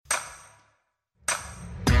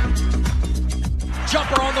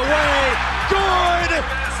jumper on the way. Good!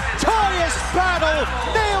 Tyus Battle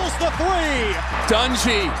nails the three.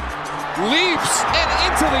 Dungey leaps and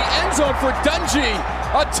into the end zone for Dungey.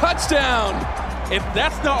 A touchdown. If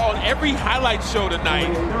that's not on every highlight show tonight,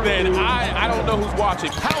 then I don't know who's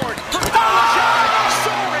watching. Howard for touchdown,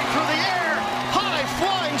 soaring through the air.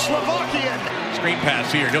 High-flying Slovakian. Screen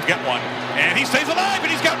pass here. He'll get one. And he stays alive,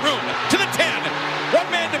 and he's got room to the 10. One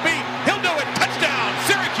man to beat. He'll do it. Touchdown,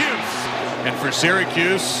 Syracuse. And for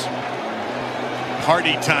Syracuse,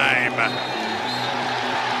 party time.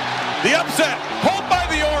 The upset, pulled by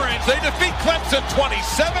the Orange. They defeat Clemson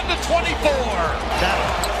 27-24.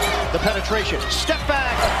 Now, the penetration. Step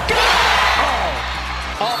back.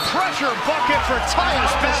 Oh! A pressure bucket for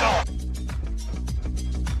Tyus Battle.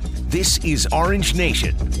 This is Orange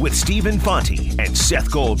Nation with Stephen Fonte and Seth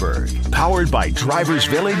Goldberg. Powered by Drivers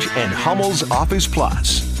Village and Hummel's Office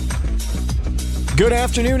Plus. Good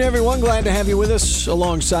afternoon, everyone. Glad to have you with us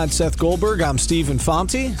alongside Seth Goldberg. I'm Stephen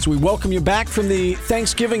Fonte. So we welcome you back from the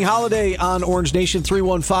Thanksgiving holiday on Orange Nation.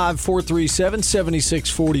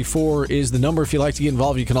 315-437-7644 is the number. If you'd like to get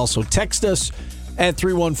involved, you can also text us at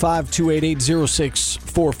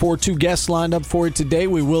 315-288-0644. Two guests lined up for you today.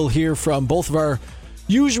 We will hear from both of our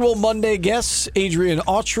usual Monday guests, Adrian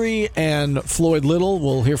Autry and Floyd Little.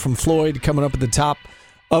 We'll hear from Floyd coming up at the top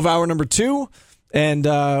of hour number 2. And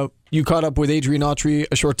you caught up with Adrian Autry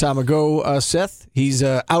a short time ago, Seth. He's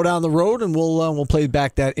out on the road, and we'll play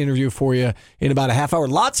back that interview for you in about a half hour.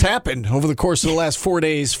 Lots happened over the course of the last 4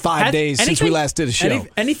 days, 5 days since we last did a show.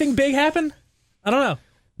 Anything big happen? I don't know.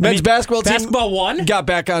 Men's basketball team won. Got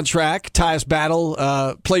back on track. Tyus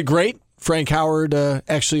Battle played great. Frank Howard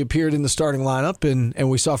actually appeared in the starting lineup, and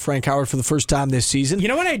we saw Frank Howard for the first time this season. You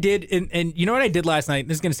know what I did? And you know what I did last night?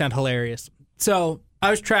 This is going to sound hilarious. So I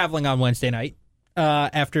was traveling on Wednesday night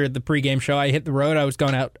after the pregame show. I hit the road. I was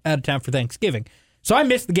going out of town for Thanksgiving. So I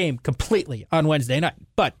missed the game completely on Wednesday night.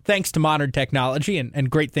 But thanks to modern technology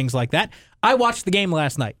and great things like that, I watched the game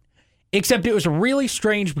last night. Except it was really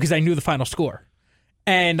strange because I knew the final score.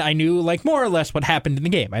 And I knew, like, more or less what happened in the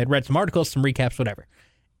game. I had read some articles, some recaps, whatever.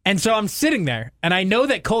 And so I'm sitting there, and I know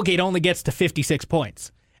that Colgate only gets to 56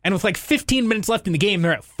 points. And with like 15 minutes left in the game,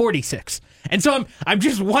 they're at 46. And so I'm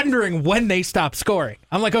just wondering when they stop scoring.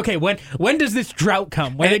 I'm like, okay, when does this drought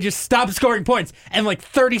come? When they just stop scoring points? And like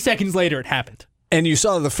 30 seconds later, it happened. And you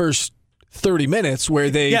saw the first 30 minutes where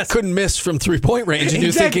they couldn't miss from three-point range, and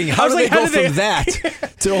you're thinking, how do they go from that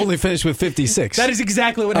to only finish with 56? That is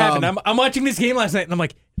exactly what happened. I'm watching this game last night, and I'm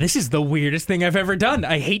like, this is the weirdest thing I've ever done.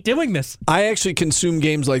 I hate doing this. I actually consume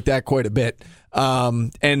games like that quite a bit.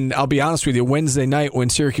 And I'll be honest with you, Wednesday night when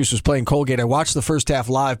Syracuse was playing Colgate, I watched the first half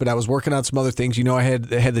live, but I was working on some other things. You know, I had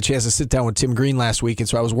the chance to sit down with Tim Green last week, and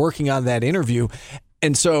so I was working on that interview.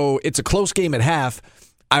 And so it's a close game at half.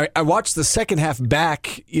 I watched the second half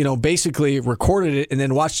back, basically recorded it and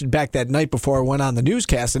then watched it back that night before I went on the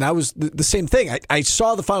newscast. And I was the same thing. I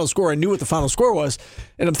saw the final score. I knew what the final score was.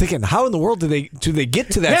 And I'm thinking, how in the world do they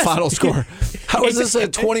get to that final score? How is this a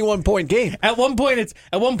 21-point game? At one point, it's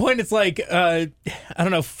like, I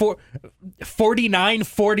don't know,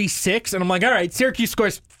 49-46. And I'm like, all right, Syracuse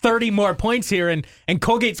scores 30 more points here and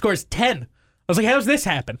Colgate scores 10. I was like, how does this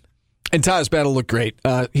happen? And Tyus Battle looked great.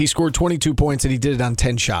 He scored 22 points, and he did it on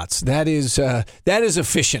 10 shots. That is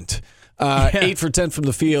efficient. 8 for 10 from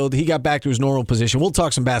the field. He got back to his normal position. We'll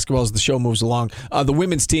talk some basketball as the show moves along. The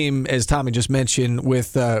women's team, as Tommy just mentioned,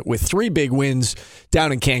 with 3 big wins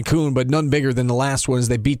down in Cancun, but none bigger than the last one as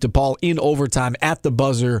they beat DePaul in overtime at the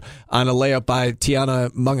buzzer on a layup by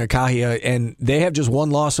Tiana Mangakahia. And they have just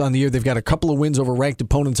one loss on the year. They've got a couple of wins over ranked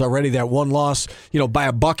opponents already. That one loss, by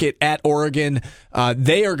a bucket at Oregon.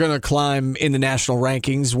 They are going to climb in the national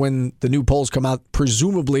rankings when the new polls come out.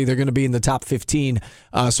 Presumably, they're going to be in the top 15.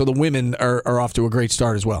 So the women are off to a great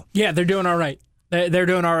start as well. Yeah, they're doing all right. They're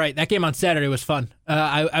doing all right. That game on Saturday was fun.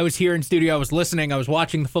 I was here in studio. I was listening. I was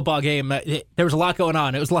watching the football game. There was a lot going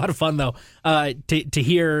on. It was a lot of fun, though, to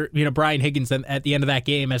hear Brian Higgins at the end of that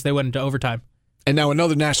game as they went into overtime. And now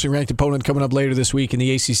another nationally ranked opponent coming up later this week in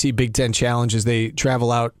the ACC Big Ten Challenge as they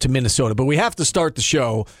travel out to Minnesota. But we have to start the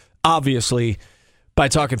show, obviously, by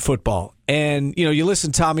talking football. And, you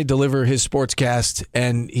listen to Tommy deliver his sportscast,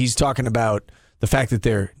 and he's talking about the fact that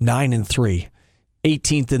they're 9-3,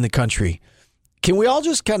 18th in the country. Can we all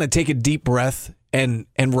just kind of take a deep breath and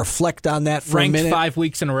reflect on that for a minute? Ranked 5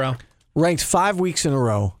 weeks in a row. Ranked 5 weeks in a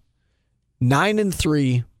row,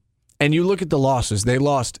 9-3, and you look at the losses. They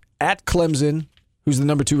lost at Clemson, who's the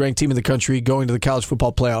number 2 ranked team in the country, going to the college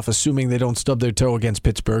football playoff, assuming they don't stub their toe against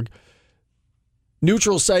Pittsburgh.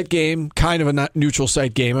 Neutral site game, kind of a not neutral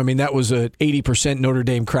site game. I mean, that was a 80% Notre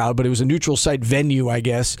Dame crowd, but it was a neutral site venue, I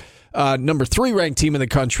guess. Number 3 ranked team in the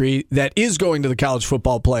country that is going to the college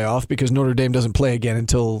football playoff because Notre Dame doesn't play again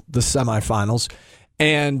until the semifinals.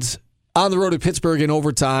 And on the road at Pittsburgh in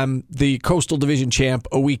overtime, the Coastal Division champ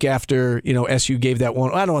a week after, SU gave that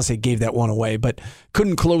one. I don't want to say gave that one away, but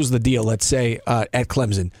couldn't close the deal, let's say, at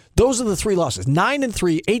Clemson. Those are the 3 losses.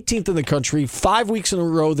 9-3, 18th in the country, 5 weeks in a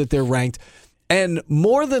row that they're ranked. And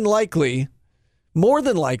more than likely,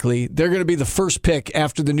 they're going to be the first pick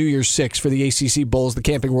after the New Year's Six for the ACC Bowls, the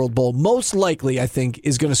Camping World Bowl. Most likely, I think,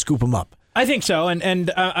 is going to scoop them up. I think so, and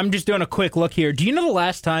I'm just doing a quick look here. Do you know the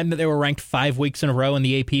last time that they were ranked 5 weeks in a row in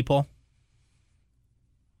the AP poll?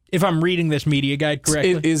 If I'm reading this media guide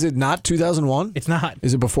correctly. Is it not 2001? It's not.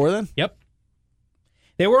 Is it before then? Yep.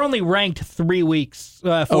 They were only ranked 3 weeks,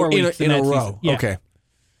 4 weeks in a row. Season. Yeah. Okay.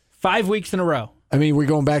 5 weeks in a row. I mean, we're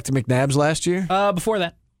going back to McNabb's last year? Before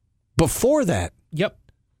that. Before that? Yep.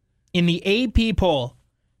 In the AP poll,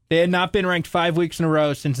 they had not been ranked 5 weeks in a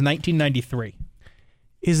row since 1993.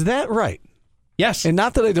 Is that right? Yes. And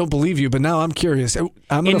not that I don't believe you, but now I'm curious. I'm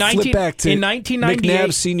going to flip back to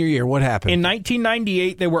McNabb's senior year. What happened? In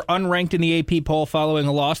 1998, they were unranked in the AP poll following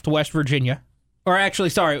a loss to West Virginia. Or actually,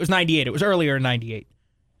 sorry, it was 98. It was earlier in 98.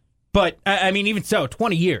 But, I mean, even so,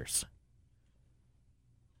 20 years.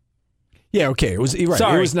 Yeah, okay. It was right.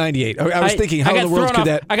 Sorry. It was 98. I was thinking, how in the world could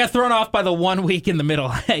that... I got thrown off by the 1 week in the middle.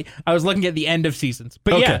 I was looking at the end of seasons.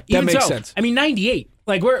 But okay, yeah, even that makes so, sense. I mean, 98.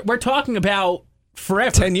 Like, we're talking about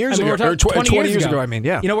forever. 10 years ago. Or 20 years ago, I mean,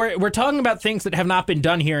 yeah. We're talking about things that have not been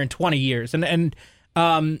done here in 20 years. And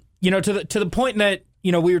to the point that,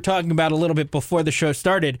 we were talking about a little bit before the show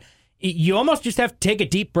started, you almost just have to take a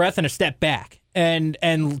deep breath and a step back and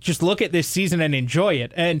just look at this season and enjoy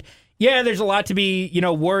it. And yeah, there's a lot to be,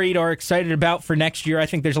 worried or excited about for next year. I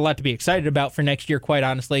think there's a lot to be excited about for next year, quite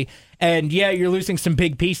honestly. And yeah, you're losing some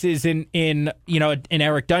big pieces in Eric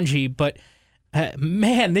Dungey, but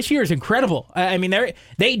man, this year is incredible. I mean,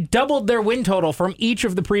 they doubled their win total from each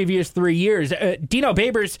of the previous 3 years. Dino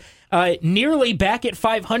Babers nearly back at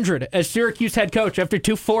 500 as Syracuse head coach after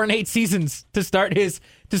 2 4-8 seasons to start his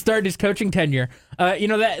coaching tenure.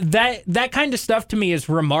 That kind of stuff to me is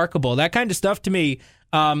remarkable. That kind of stuff to me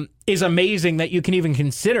is amazing that you can even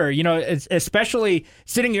consider, especially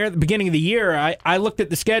sitting here at the beginning of the year. I looked at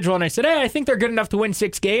the schedule and I said, hey, I think they're good enough to win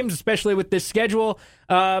 6 games, especially with this schedule.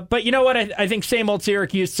 But you know what? I think same old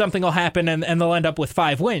Syracuse, something will happen and they'll end up with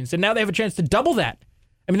 5 wins. And now they have a chance to double that.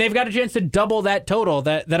 I mean, they've got a chance to double that total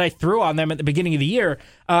that I threw on them at the beginning of the year.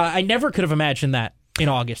 I never could have imagined that in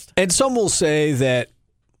August. And some will say that,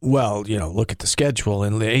 well, look at the schedule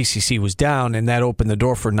and the ACC was down and that opened the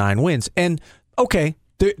door for 9 wins. And okay,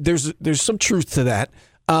 there's some truth to that.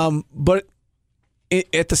 But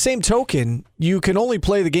at the same token, you can only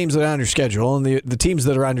play the games that are on your schedule and the teams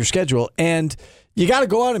that are on your schedule, and you got to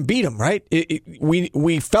go out and beat them, right?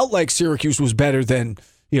 We felt like Syracuse was better than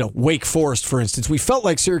Wake Forest, for instance. We felt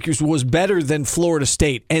like Syracuse was better than Florida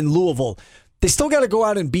State and Louisville. They still got to go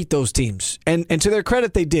out and beat those teams, and to their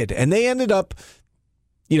credit, they did, and they ended up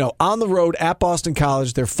on the road at Boston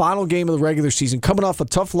College, their final game of the regular season, coming off a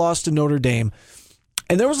tough loss to Notre Dame.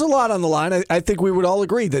 And there was a lot on the line. I think we would all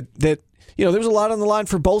agree that there was a lot on the line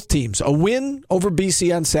for both teams. A win over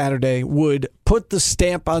BC on Saturday would put the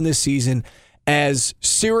stamp on this season as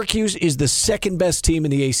Syracuse is the second best team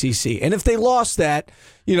in the ACC. And if they lost that,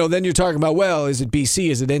 then you're talking about, well, is it BC?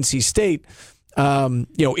 Is it NC State?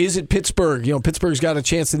 Is it Pittsburgh? Pittsburgh's got a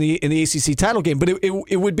chance in the ACC title game. But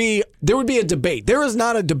there would be a debate. There is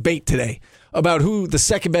not a debate today about who the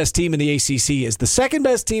second best team in the ACC is. The second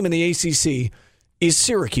best team in the ACC is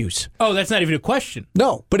Syracuse. Oh, that's not even a question.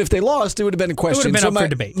 No, but if they lost, it would have been a question. It would have been up for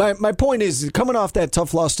debate. My point is, coming off that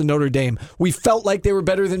tough loss to Notre Dame, we felt like they were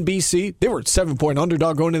better than BC. They were a 7-point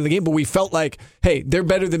underdog going into the game, but we felt like, hey, they're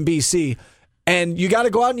better than BC. And you got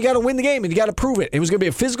to go out and you got to win the game, and you got to prove it. It was going to be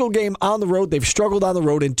a physical game on the road. They've struggled on the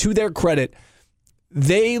road, and to their credit,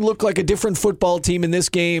 they look like a different football team in this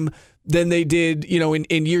game than they did,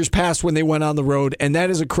 in years past when they went on the road. And that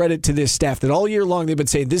is a credit to this staff that all year long they've been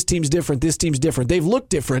saying, this team's different, this team's different. They've looked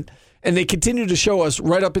different, and they continue to show us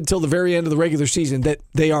right up until the very end of the regular season that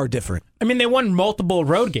they are different. I mean, they won multiple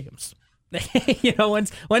road games.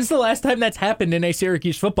 When's the last time that's happened in a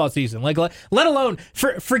Syracuse football season? Like, let alone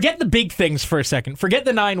forget the big things for a second. Forget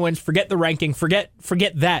the 9 wins. Forget the ranking. Forget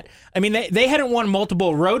that. I mean, they hadn't won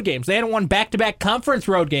multiple road games. They hadn't won back-to-back conference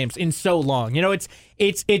road games in so long.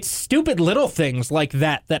 It's stupid little things like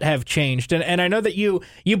that have changed. And I know that you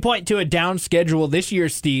point to a down schedule this year,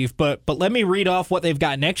 Steve. But let me read off what they've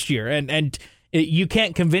got next year. And you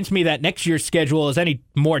can't convince me that next year's schedule is any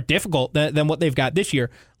more difficult than what they've got this year.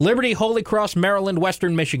 Liberty, Holy Cross, Maryland,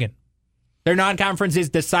 Western Michigan. Their non-conference is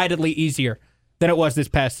decidedly easier than it was this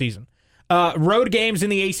past season. Road games in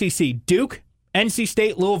the ACC: Duke, NC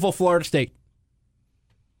State, Louisville, Florida State.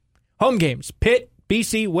 Home games: Pitt,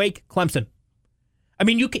 BC, Wake, Clemson. I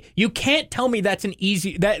mean, you can't tell me that's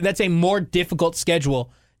that's a more difficult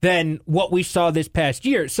schedule than what we saw this past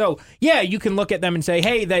year. So yeah, you can look at them and say,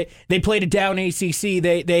 hey, they played a down ACC.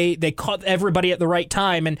 They caught everybody at the right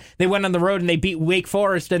time, and they went on the road and they beat Wake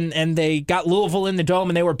Forest and they got Louisville in the Dome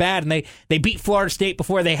and they were bad, and they beat Florida State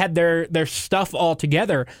before they had their stuff all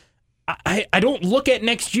together. I don't look at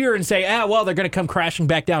next year and say, well, they're going to come crashing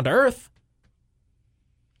back down to earth.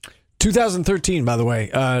 2013, by the way,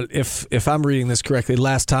 if I'm reading this correctly,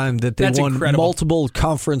 last time that they won multiple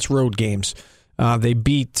conference road games. They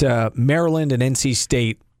beat Maryland and NC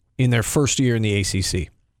State in their first year in the ACC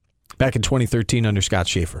back in 2013 under Scott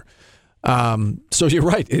Schaefer. So you're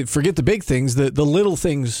right. Forget the big things. The little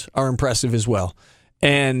things are impressive as well.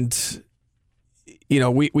 And,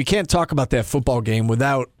 we can't talk about that football game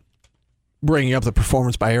without bringing up the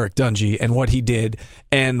performance by Eric Dungey and what he did.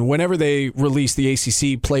 And whenever they release the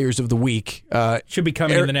ACC Players of the Week, should be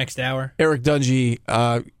coming in the next hour. Eric Dungey,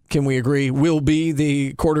 can we agree, will be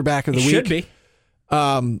the quarterback of the week? Should be.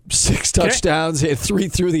 6 touchdowns, he had 3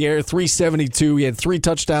 through the air, 372. He had 3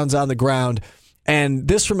 touchdowns on the ground. And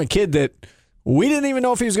this from a kid that we didn't even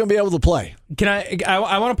know if he was going to be able to play.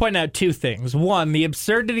 I want to point out 2 things. One, the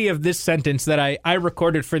absurdity of this sentence that I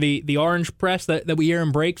recorded for the Orange Press that we hear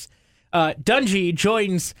in breaks. Dungey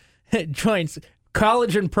joins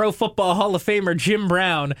college and pro football Hall of Famer Jim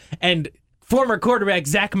Brown and former quarterback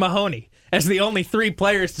Zach Mahoney as the only 3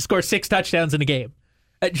 players to score 6 touchdowns in a game.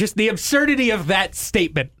 Just the absurdity of that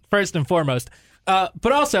statement, first and foremost.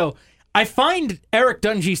 But also, I find Eric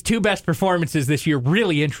Dungey's 2 best performances this year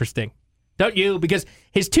really interesting. Don't you? Because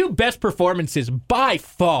his 2 best performances by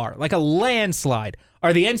far, like a landslide,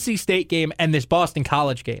 are the NC State game and this Boston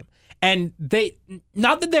College game. And they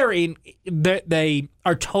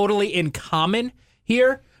are totally in common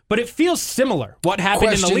here, but it feels similar. What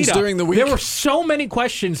happened in the lead-up during the week? There were so many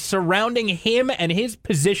questions surrounding him and his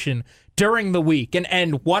position during the week,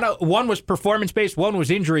 and one was performance-based, one was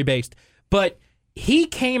injury-based, but he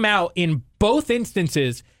came out in both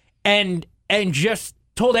instances and just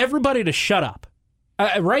told everybody to shut up.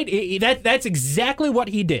 Right? That's exactly what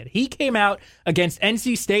he did. He came out against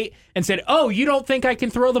NC State and said, oh, you don't think I can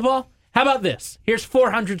throw the ball? How about this? Here's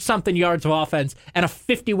 400-something yards of offense and a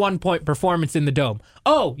 51-point performance in the Dome.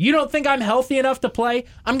 Oh, you don't think I'm healthy enough to play?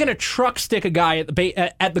 I'm going to truck stick a guy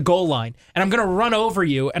at the goal line, and I'm going to run over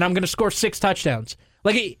you, and I'm going to score 6 touchdowns.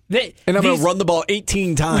 And I'm going to run the ball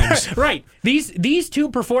 18 times. Right. These 2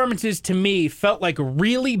 performances, to me, felt like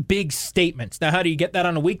really big statements. Now, how do you get that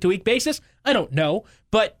on a week-to-week basis? I don't know.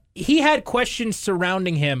 But he had questions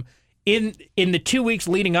surrounding him in the 2 weeks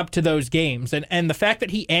leading up to those games. And the fact that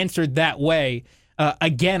he answered that way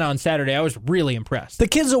again on Saturday, I was really impressed. The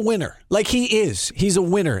kid's a winner. Like he is. He's a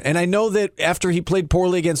winner. And I know that after he played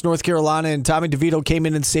poorly against North Carolina and Tommy DeVito came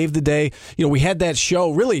in and saved the day, we had that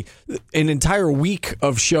show, really an entire week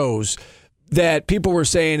of shows that people were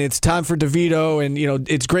saying it's time for DeVito, and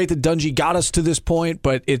it's great that Dungey got us to this point,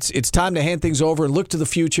 but it's time to hand things over and look to the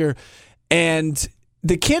future. And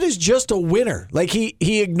the kid is just a winner. Like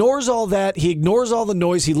he ignores all that. He ignores all the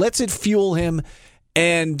noise. He lets it fuel him.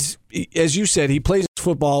 And as you said, he plays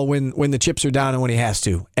football when the chips are down and when he has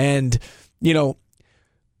to. And,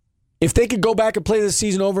 if they could go back and play this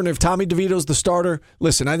season over, and if Tommy DeVito's the starter,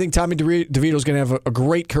 listen, I think Tommy DeVito's going to have a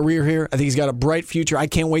great career here. I think he's got a bright future. I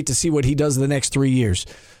can't wait to see what he does in the next 3 years.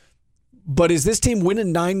 But is this team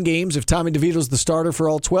winning 9 games if Tommy DeVito's the starter for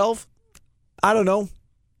all 12? I don't know.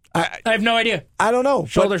 I have no idea. I don't know.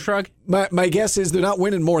 Shoulder shrug. My guess is they're not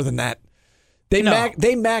winning more than that. They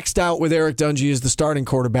maxed out with Eric Dungey as the starting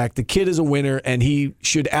quarterback. The kid is a winner, and he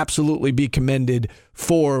should absolutely be commended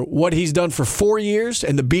for what he's done for 4 years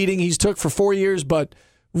and the beating he's took for 4 years, but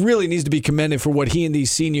really needs to be commended for what he and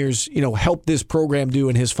these seniors, helped this program do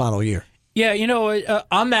in his final year. Yeah,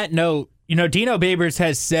 on that note, Dino Babers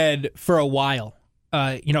has said for a while,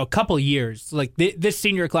 a couple years, like this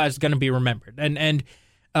senior class is going to be remembered. And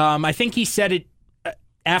I think he said it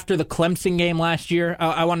after the Clemson game last year.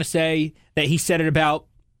 I want to say that he said it about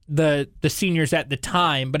the seniors at the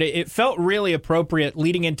time, but it felt really appropriate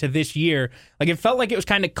leading into this year. Like it felt like it was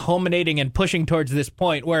kind of culminating and pushing towards this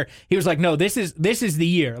point where he was like, no, this is the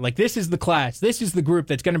year. Like this is the class. This is the group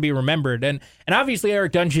that's going to be remembered. And obviously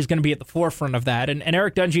Eric Dungey is going to be at the forefront of that. And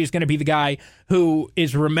Eric Dungey is going to be the guy who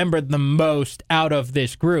is remembered the most out of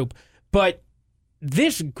this group. But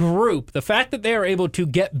this group, the fact that they are able to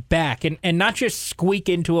get back and not just squeak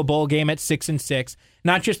into a bowl game at 6-6,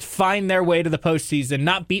 not just find their way to the postseason,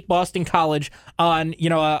 not beat Boston College on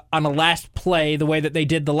a last play the way that they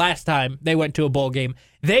did the last time they went to a bowl game.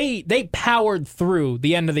 They powered through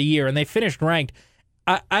the end of the year and they finished ranked.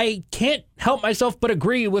 I can't help myself but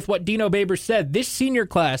agree with what Dino Babers said. This senior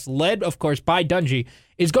class, led of course by Dungey,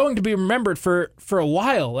 is going to be remembered for a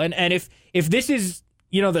while. And if this is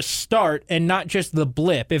the start and not just the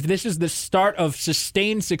blip, if this is the start of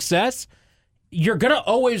sustained success, you're going to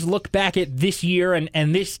always look back at this year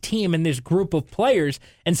and this team and this group of players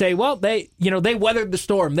and say, well, they weathered the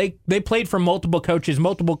storm. They played for multiple coaches,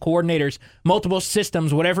 multiple coordinators, multiple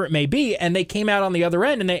systems, whatever it may be, and they came out on the other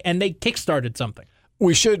end and they kickstarted something.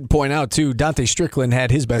 We should point out, too, Dante Strickland had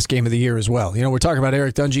his best game of the year as well. We're talking about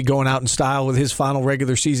Eric Dungey going out in style with his final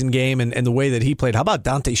regular season game and the way that he played. How about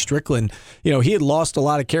Dante Strickland? He had lost a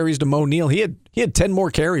lot of carries to Mo Neal. He had 10 more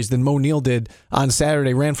carries than Mo Neal did on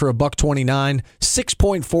Saturday, ran for $129,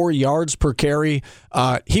 6.4 yards per carry.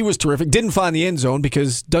 He was terrific. Didn't find the end zone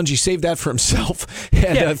because Dungey saved that for himself.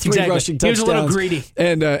 Had three rushing touchdowns. He was a little greedy.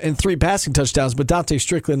 And 3 passing touchdowns, but Dante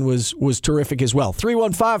Strickland was terrific as well.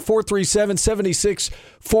 315-437-7644.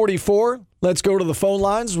 Let's go to the phone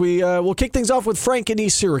lines. We'll kick things off with Frank in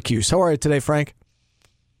East Syracuse. How are you today, Frank?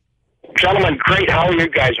 Gentlemen, great. How are you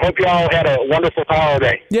guys? Hope you all had a wonderful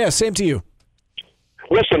holiday. Yeah, same to you.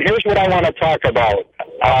 Listen, here's what I want to talk about.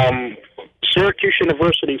 Syracuse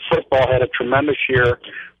University football had a tremendous year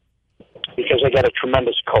because they got a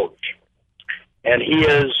tremendous coach. And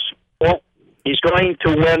he's going to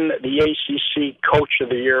win the ACC Coach of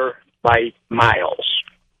the Year by miles.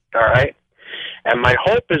 All right? And my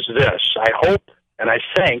hope is this. I hope and I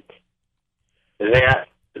think that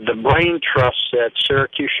the brain trusts at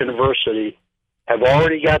Syracuse University have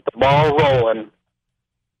already got the ball rolling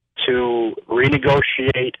to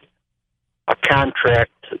renegotiate a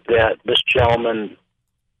contract that this gentleman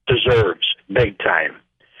deserves big time.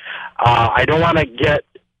 I don't want to get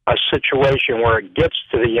a situation where it gets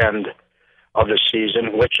to the end of the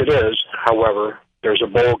season, which it is. However, there's a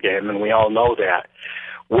bowl game, and we all know that,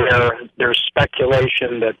 where there's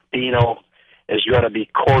speculation that Dino is going to be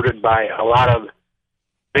courted by a lot of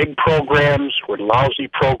big programs with lousy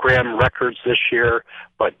program records this year,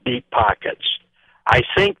 but deep pockets. I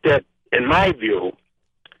think that, in my view,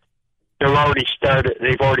 they've already started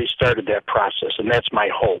that process, and that's my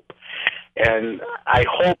hope. And I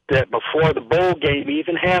hope that before the bowl game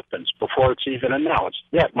even happens, before it's even announced,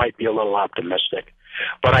 that might be a little optimistic,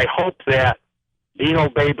 but I hope that Dino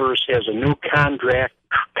Babers has a new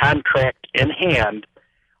contract in hand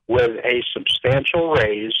with a substantial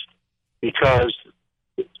raise, because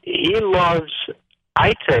he loves,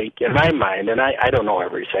 I think, in my mind, and I don't know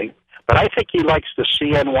everything, but I think he likes the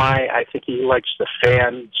CNY. I think he likes the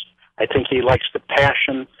fans. I think he likes the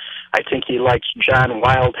passion. I think he likes John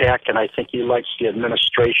Wildhack, and I think he likes the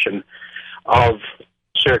administration of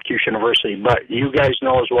Syracuse University. But you guys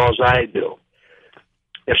know as well as I do,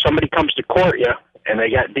 if somebody comes to court you and they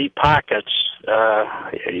got deep pockets,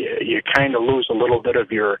 you kind of lose a little bit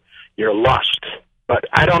of your lust. But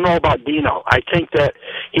I don't know about Dino. I think that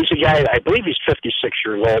he's a guy, I believe he's 56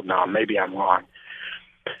 years old now. Maybe I'm wrong.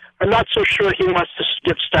 I'm not so sure he wants to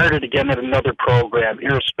get started again at another program,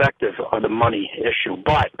 irrespective of the money issue.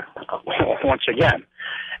 But, once again,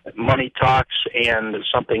 money talks and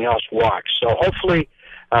something else walks. So hopefully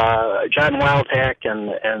John Wildhack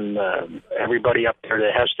and everybody up there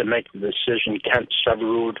that has to make the decision, Kent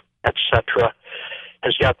Severud, etc.,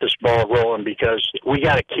 has got this ball rolling, because we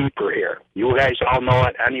got a keeper here. You guys all know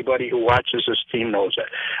it. Anybody who watches this team knows it.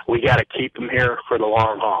 We got to keep him here for the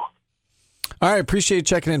long haul. All right, appreciate you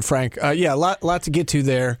checking in, Frank. Yeah, a lot to get to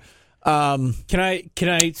there. Can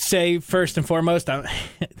I say first and foremost,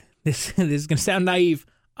 this is going to sound naive.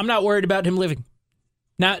 I'm not worried about him leaving.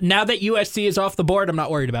 Now that USC is off the board, I'm not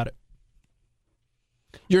worried about it.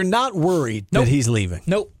 You're not worried that he's leaving?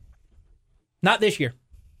 Nope. Not this year.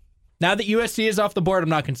 Now that USC is off the board, I'm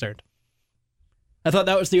not concerned. I thought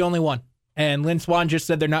that was the only one. And Lynn Swann just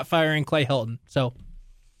said they're not firing Clay Helton. So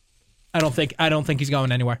I don't think he's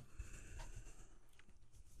going anywhere.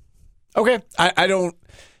 Okay. I don't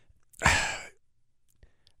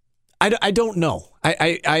know.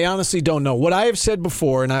 I honestly don't know. What I have said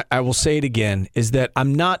before, and I will say it again, is that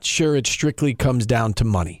I'm not sure it strictly comes down to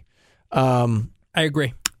money. I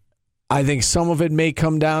agree. I think some of it may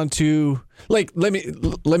come down to, like, let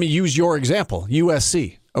me use your example,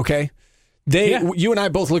 USC, okay? You and I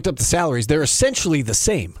both looked up the salaries. They're essentially the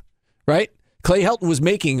same, right? Clay Helton was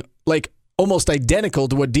making, like, almost identical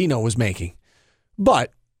to what Dino was making.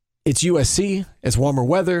 But it's USC, it's warmer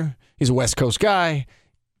weather, He's a West Coast guy,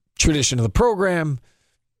 tradition of the program.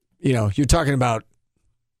 You're talking about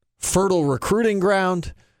fertile recruiting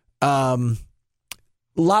ground. A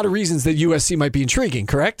lot of reasons that USC might be intriguing,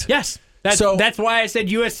 correct? Yes. That's why I said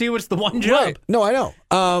USC was the one job. Right. No, I know.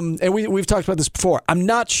 And we've talked about this before. I'm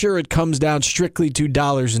not sure it comes down strictly to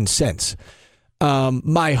dollars and cents.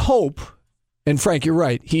 My hope, and Frank, you're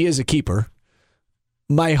right, he is a keeper.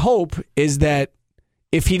 My hope is that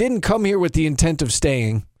if he didn't come here with the intent of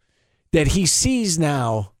staying, that he sees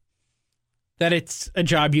now that it's a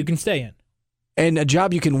job you can stay in. And a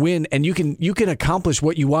job you can win, and you can accomplish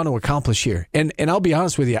what you want to accomplish here. And I'll be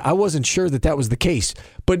honest with you, I wasn't sure that was the case.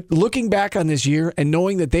 But looking back on this year and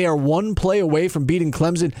knowing that they are one play away from beating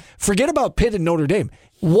Clemson, forget about Pitt and Notre Dame.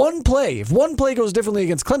 One play, if one play goes differently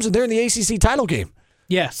against Clemson, they're in the ACC title game.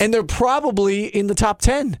 Yes. And they're probably in the top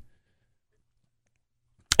 10.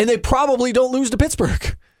 And they probably don't lose to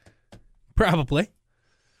Pittsburgh. Probably.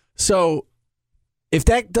 So if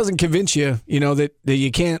that doesn't convince you, that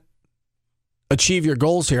you can't achieve your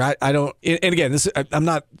goals here, I don't. And again, I'm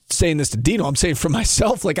not saying this to Dino. I'm saying for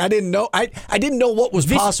myself. Like I didn't know. I didn't know what was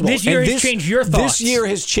possible. This year has changed your thoughts. This year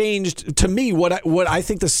has changed to me what I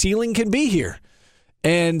think the ceiling can be here.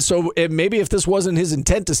 And so maybe if this wasn't his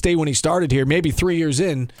intent to stay when he started here, maybe 3 years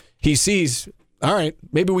in, he sees, all right,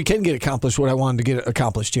 maybe we can get accomplished what I wanted to get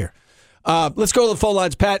accomplished here. Let's go to the phone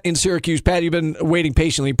lines. Pat in Syracuse. Pat, you've been waiting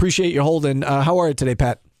patiently. Appreciate you holding. How are you today,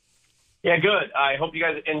 Pat? Yeah, good. I hope you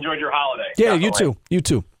guys enjoyed your holiday. Yeah, you too. You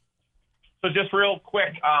too. So just real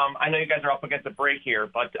quick, I know you guys are up against a break here,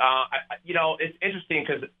 but, it's interesting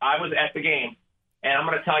because I was at the game, and I'm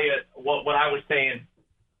going to tell you what I was saying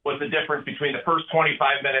was the difference between the first 25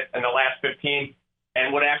 minutes and the last 15,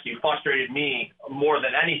 and what actually frustrated me more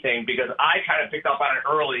than anything, because I kind of picked up on it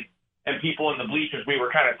early, and people in the bleachers, we were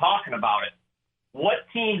kind of talking about it. What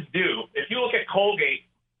teams do, if you look at Colgate,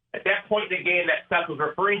 at that point in the game that Seth was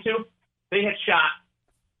referring to, they had shot,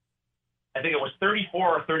 I think it was 34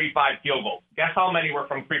 or 35 field goals. Guess how many were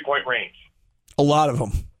from three-point range? A lot of them.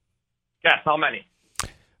 Guess how many?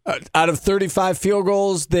 Out of 35 field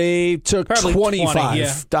goals, they took probably 25. 20,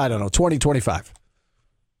 yeah. I don't know, 20, 25.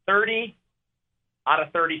 30 out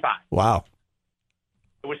of 35. Wow.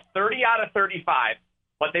 It was 30 out of 35,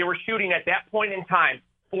 but they were shooting at that point in time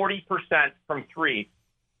 40% from three.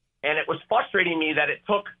 And it was frustrating me that it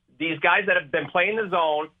took these guys that have been playing the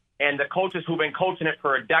zone and the coaches who've been coaching it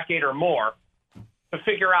for a decade or more to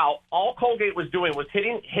figure out all Colgate was doing was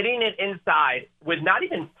hitting it inside with not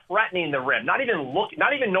even threatening the rim, not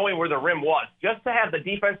even knowing where the rim was, just to have the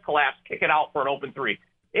defense collapse, kick it out for an open three.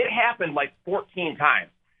 It happened like 14 times.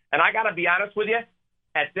 And I got to be honest with you,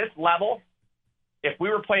 at this level, if we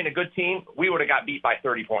were playing a good team, we would have got beat by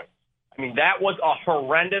 30 points. I mean, that was a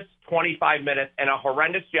horrendous 25 minutes and a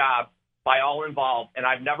horrendous job by all involved. And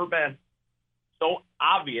I've never been so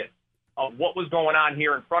obvious of what was going on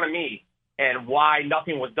here in front of me and why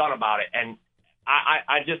nothing was done about it. And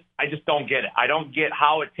I just don't get it. I don't get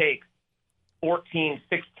how it takes 14,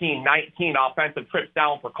 16, 19 offensive trips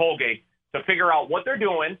down for Colgate to figure out what they're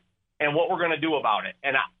doing and what we're going to do about it.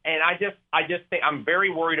 And I just think I'm very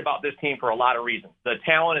worried about this team for a lot of reasons. The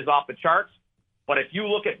talent is off the charts, but if you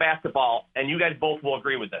look at basketball, and you guys both will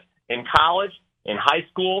agree with this, in college, in high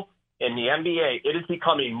school, in the NBA, it is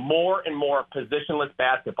becoming more and more positionless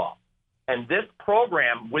basketball. And this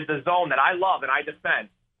program with the zone that I love and I defend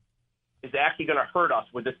is actually going to hurt us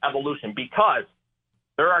with this evolution, because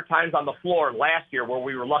there are times on the floor last year where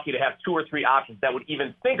we were lucky to have 2 or 3 options that would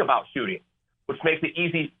even think about shooting, which makes it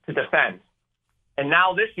easy to defend. And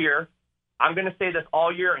now this year, I'm going to say this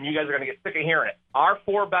all year, and you guys are going to get sick of hearing it. Our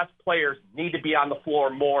 4 best players need to be on the floor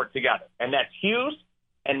more together. And that's Hughes,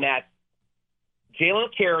 and that's Jalen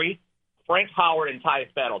Carey, Frank Howard, and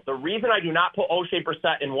Tyus Battle. The reason I do not put O'Shea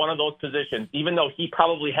Brissett in one of those positions, even though he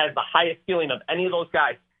probably has the highest ceiling of any of those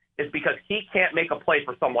guys, is because he can't make a play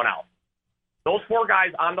for someone else. Those 4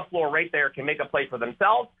 guys on the floor right there can make a play for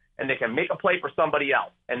themselves, and they can make a play for somebody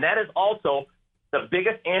else. And that is also the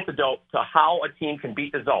biggest antidote to how a team can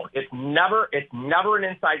beat the zone. It's never an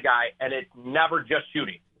inside guy, and it's never just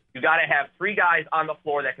shooting. You got to have 3 guys on the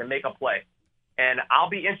floor that can make a play. And I'll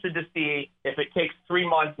be interested to see if it takes 3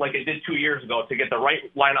 months like it did 2 years ago to get the right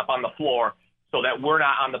lineup on the floor so that we're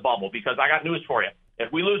not on the bubble. Because I got news for you.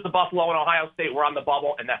 If we lose to Buffalo and Ohio State, we're on the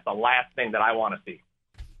bubble, and that's the last thing that I want to see.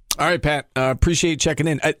 All right, Pat. Appreciate checking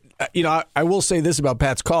in. I will say this about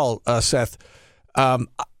Pat's call, Seth. I'm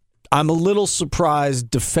a little surprised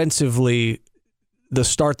defensively the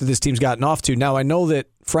start that this team's gotten off to. Now, I know that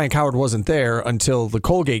Frank Howard wasn't there until the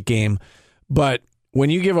Colgate game, but when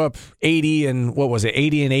you give up 80 and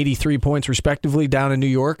 83 points respectively down in New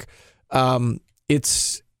York,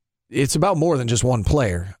 it's it's about more than just one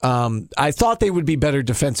player. I thought they would be better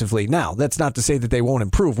defensively. Now, that's not to say that they won't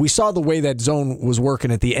improve. We saw the way that zone was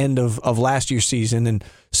working at the end of last year's season, and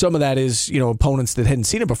some of that is, opponents that hadn't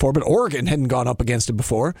seen it before, but Oregon hadn't gone up against it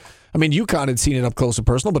before. I mean, UConn had seen it up close and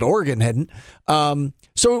personal, but Oregon hadn't.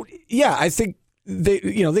 So, yeah, I think they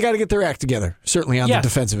got to get their act together, certainly on the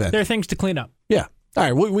defensive end. There are things to clean up. Yeah. All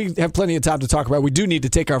right, we have plenty of time to talk about. We do need to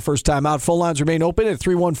take our first time out. Phone lines remain open at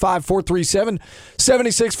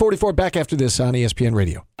 315-437-7644. Back after this on ESPN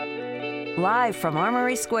Radio. Live from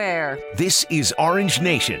Armory Square. This is Orange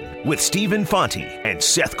Nation with Stephen Fonte and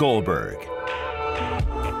Seth Goldberg.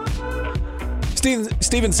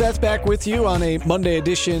 Stephen Seth back with you on a Monday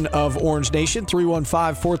edition of Orange Nation.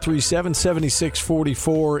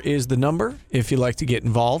 315-437-7644 is the number if you'd like to get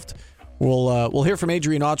involved. We'll hear from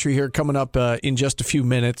Adrian Autry here coming up in just a few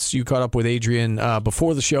minutes. You caught up with Adrian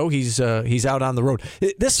before the show. He's out on the road.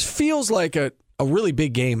 This feels like a really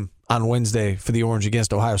big game on Wednesday for the Orange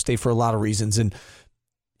against Ohio State for a lot of reasons. And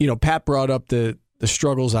Pat brought up the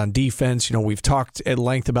struggles on defense. We've talked at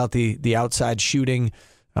length about the outside shooting.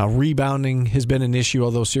 Rebounding has been an issue,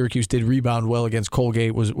 although Syracuse did rebound well against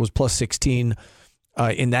Colgate, was plus 16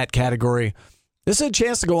 in that category. This is a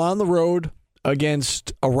chance to go on the road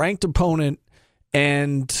against a ranked opponent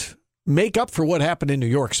and make up for what happened in New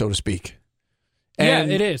York, so to speak.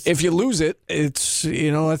 And it is. If you lose it, it's,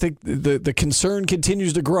 I think the concern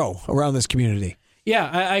continues to grow around this community.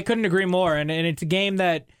 Yeah, I couldn't agree more. And it's a game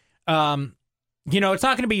that, it's not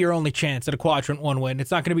going to be your only chance at a quadrant one win.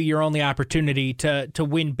 It's not going to be your only opportunity to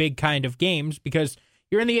win big kind of games because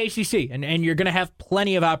you're in the ACC and you're going to have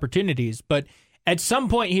plenty of opportunities. But at some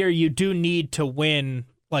point here, you do need to win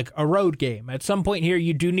like a road game. At some point here,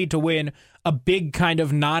 you do need to win a big kind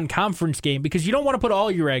of non-conference game because you don't want to put all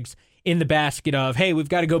your eggs in the basket of, hey, we've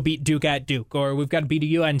got to go beat Duke at Duke, or we've got to beat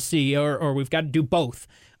a UNC, or we've got to do both.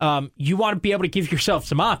 You want to be able to give yourself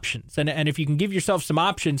some options. And if you can give yourself some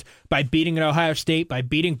options by beating an Ohio State, by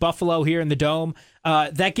beating Buffalo here in the Dome,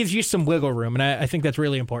 that gives you some wiggle room. And I think that's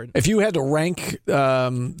really important. If you had to rank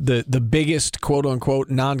the biggest quote-unquote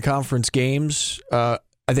non-conference games, I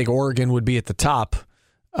think Oregon would be at the top.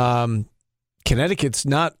 Connecticut's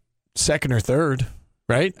not second or third,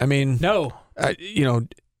 right? I mean, no.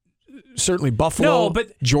 Certainly Buffalo,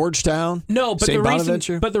 Georgetown, St.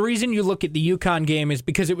 Bonaventure. But the reason you look at the UConn game is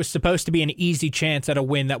because it was supposed to be an easy chance at a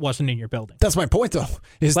win that wasn't in your building. That's my point, though.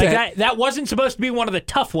 That wasn't supposed to be one of the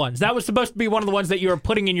tough ones. That was supposed to be one of the ones that you were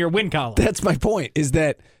putting in your win column. That's my point, is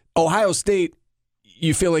that Ohio State,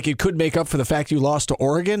 you feel like it could make up for the fact you lost to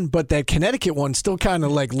Oregon, but that Connecticut one still kind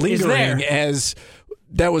of like lingering as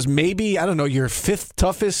that was maybe, I don't know, your fifth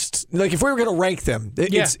toughest. Like if we were going to rank them,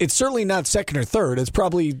 it's certainly not second or third. It's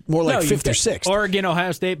probably more like fifth or sixth. Oregon,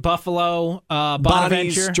 Ohio State, Buffalo,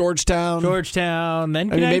 Bonaventure, Georgetown, then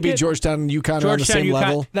Connecticut. Maybe Georgetown and UConn are on the same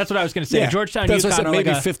level. That's what I was going to say. Yeah. Georgetown, that's UConn what I said, are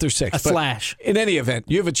maybe like fifth or sixth. A slash. In any event,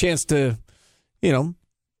 you have a chance to,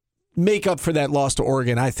 make up for that loss to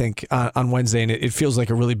Oregon, I think, on Wednesday, and it feels like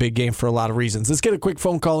a really big game for a lot of reasons. Let's get a quick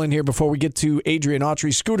phone call in here before we get to Adrian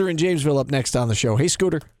Autry. Scooter in Jamesville up next on the show. Hey,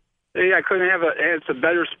 Scooter. Hey, I couldn't have it's a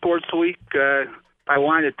better sports week. I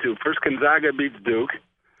wanted to. First, Gonzaga beats Duke.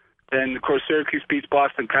 Then, of course, Syracuse beats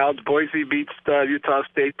Boston College. Boise beats Utah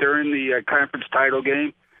State. They're in the conference title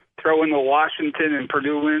game. Throw in the Washington and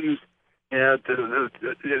Purdue wins. Yeah, it couldn't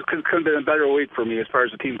have been a better week for me as far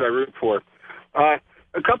as the teams I root for.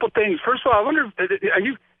 A couple things. First of all, I wonder, are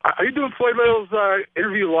you doing Floyd Little's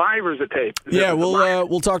interview live or is it tape?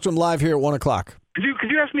 We'll talk to him live here at 1 o'clock. Could you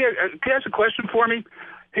ask me? Could you ask a question for me?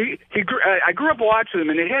 I grew up watching them,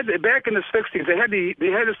 and they had back in the '60s. They had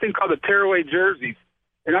this thing called the tearaway jerseys.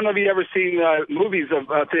 And I don't know if you ever seen movies of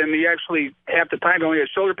him. He actually half the time only had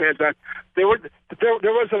shoulder pads on. There was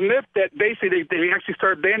a myth that basically they actually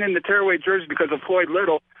started banning the tearaway jerseys because of Floyd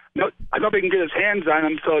Little. No, I don't think he can get his hands on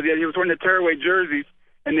them, so he was wearing the tearaway jerseys,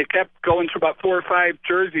 and they kept going through about 4 or 5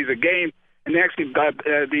 jerseys a game. And they actually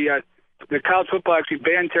the college football actually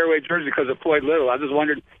banned tearaway jerseys because of Floyd Little. I just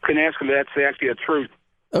wondered, can I ask him if that's actually the truth?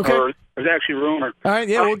 Okay. Or is actually rumor? All right,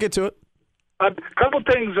 we'll get to it. A couple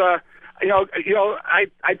things. I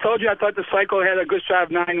told you I thought the cycle had a good shot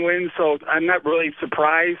of 9 wins, so I'm not really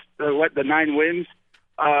surprised what the 9 wins.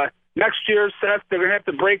 Next year, Seth, they're going to have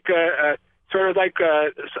to break sort of like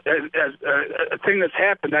a thing that's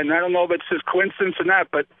happened. And I don't know if it's just coincidence or not,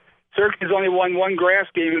 but Syracuse only won 1 grass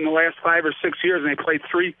game in the last 5 or 6 years, and they played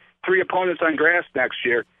three opponents on grass next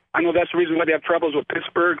year. I know that's the reason why they have troubles with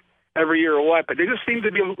Pittsburgh every year or what, but they just seem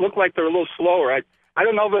to look like they're a little slower. I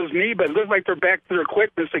don't know if it was me, but it looks like they're back to their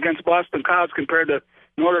quickness against Boston College compared to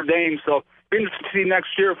Notre Dame. So be interested to see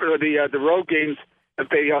next year for the road games if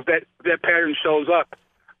that pattern shows up.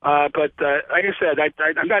 But like I said,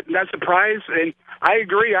 I'm not surprised, and I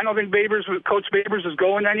agree. I don't think Coach Babers is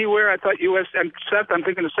going anywhere. I thought and Seth, I'm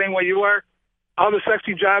thinking the same way you are. All the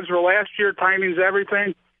sexy jobs were last year. Timing's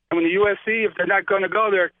everything. And when the USC, if they're not going to go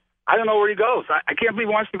there, I don't know where he goes. I can't believe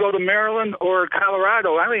he wants to go to Maryland or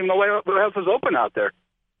Colorado. I don't even know what else is open out there.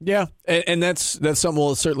 Yeah, and that's something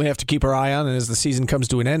we'll certainly have to keep our eye on. And as the season comes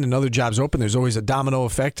to an end and other jobs open, there's always a domino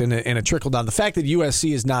effect and a trickle down. The fact that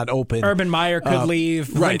USC is not open, Urban Meyer could leave.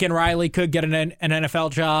 Right. Lincoln Riley could get an NFL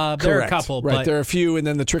job. Correct. There are a couple, right? But There are a few, and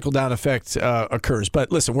then the trickle down effect occurs.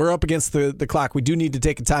 But listen, we're up against the clock. We do need to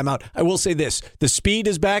take a timeout. I will say this: the speed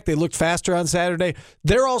is back. They looked faster on Saturday.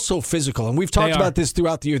 They're also physical, and we've talked about this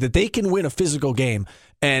throughout the year that they can win a physical game.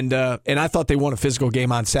 And I thought they won a physical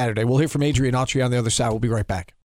game on Saturday. We'll hear from Adrian Autry on the other side. We'll be right back.